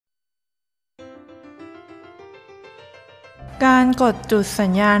การกดจุดสั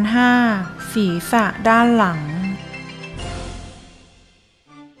ญญาณ 5 ศีรษะด้านหลัง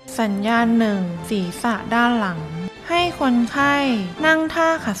สัญญาณ 1 ศีรษะด้านหลังให้คนไข้นั่งท่า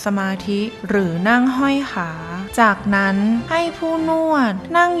ขัดสมาธิหรือนั่งห้อยขาจากนั้นให้ผู้นวด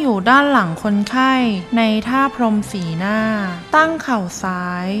นั่งอยู่ด้านหลังคนไข้ในท่าพรหมสีหน้าตั้งเข่าซ้า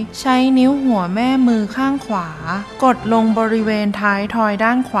ยใช้นิ้วหัวแม่มือข้างขวากดลงบริเวณท้ายทอยด้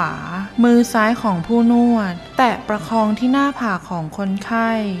านขวามือซ้ายของผู้นวดแตะประคองที่หน้าผากของคนไข้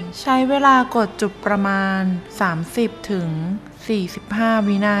ใช้เวลากดจุดประมาณ 30-45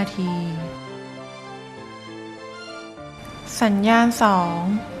 วินาทีสัญญาณ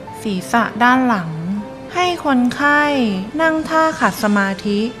 2 ศีรษะด้านหลังให้คนไข้นั่งท่าขัดสมา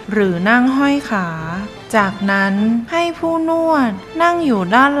ธิหรือนั่งห้อยขาจากนั้นให้ผู้นวดนั่งอยู่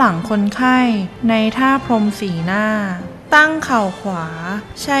ด้านหลังคนไข้ในท่าพรหมสีหน้าตั้งเข่าขวา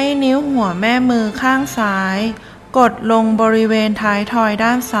ใช้นิ้วหัวแม่มือข้างซ้ายกดลงบริเวณท้ายทอยด้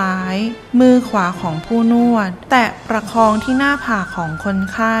านซ้ายมือขวาของผู้นวดแตะประคองที่หน้าผากของคน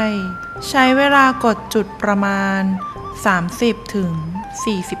ไข้ใช้เวลากดจุดประมาณ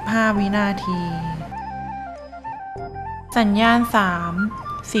 30-45 วินาทีสัญญาณ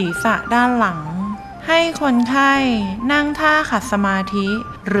 3 ศีรษะด้านหลังให้คนไข้นั่งท่าขัดสมาธิ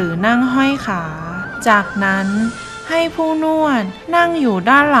หรือนั่งห้อยขาจากนั้นให้ผู้นวดนั่งอยู่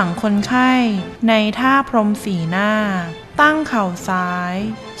ด้านหลังคนไข้ในท่าพรหมสีหน้าตั้งเข่าซ้าย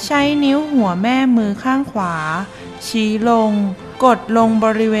ใช้นิ้วหัวแม่มือข้างขวาชี้ลงกดลงบ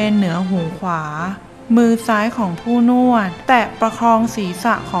ริเวณเหนือหูขวามือซ้ายของผู้นวดแตะประคองศีรษ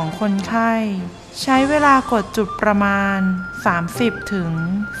ะของคนไข้ใช้เวลากดจุดประมาณ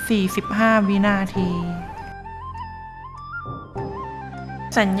 30-45 วินาที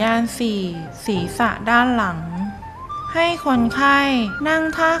สัญญาณ 4 ศีรษะด้านหลังให้คนไข้นั่ง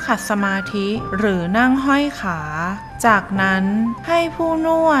ท่าขัดสมาธิหรือนั่งห้อยขาจากนั้นให้ผู้น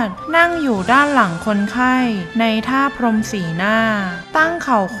วดนั่งอยู่ด้านหลังคนไข้ในท่าพรหมสีหน้าตั้งเ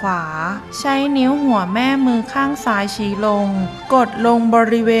ข่าขวาใช้นิ้วหัวแม่มือข้างซ้ายชี้ลงกดลงบ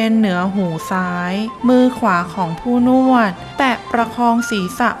ริเวณเหนือหูซ้ายมือขวาของผู้นวดแตะประคองศีร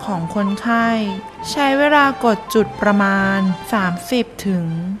ษะของคนไข้ใช้เวลากดจุดประมาณ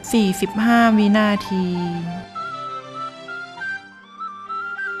 30-45 วินาที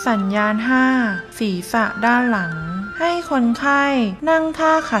สัญญาณ 5 ศีรษะด้านหลังให้คนไข้นั่งท่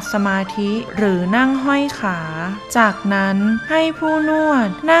าขัดสมาธิหรือนั่งห้อยขาจากนั้นให้ผู้นวด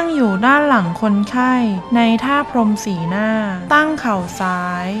นั่งอยู่ด้านหลังคนไข้ในท่าพรหมสีหน้าตั้งเข่าซ้า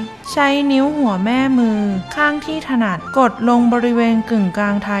ยใช้นิ้วหัวแม่มือข้างที่ถนัดกดลงบริเวณกึ่งกลา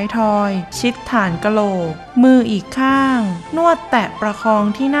งท้ายทอยชิดฐานกะโหลกมืออีกข้างนวดแตะประคอง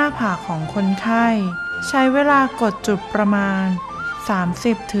ที่หน้าผากของคนไข้ใช้เวลากดจุดประมาณ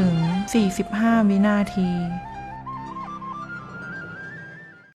 30-45 วินาที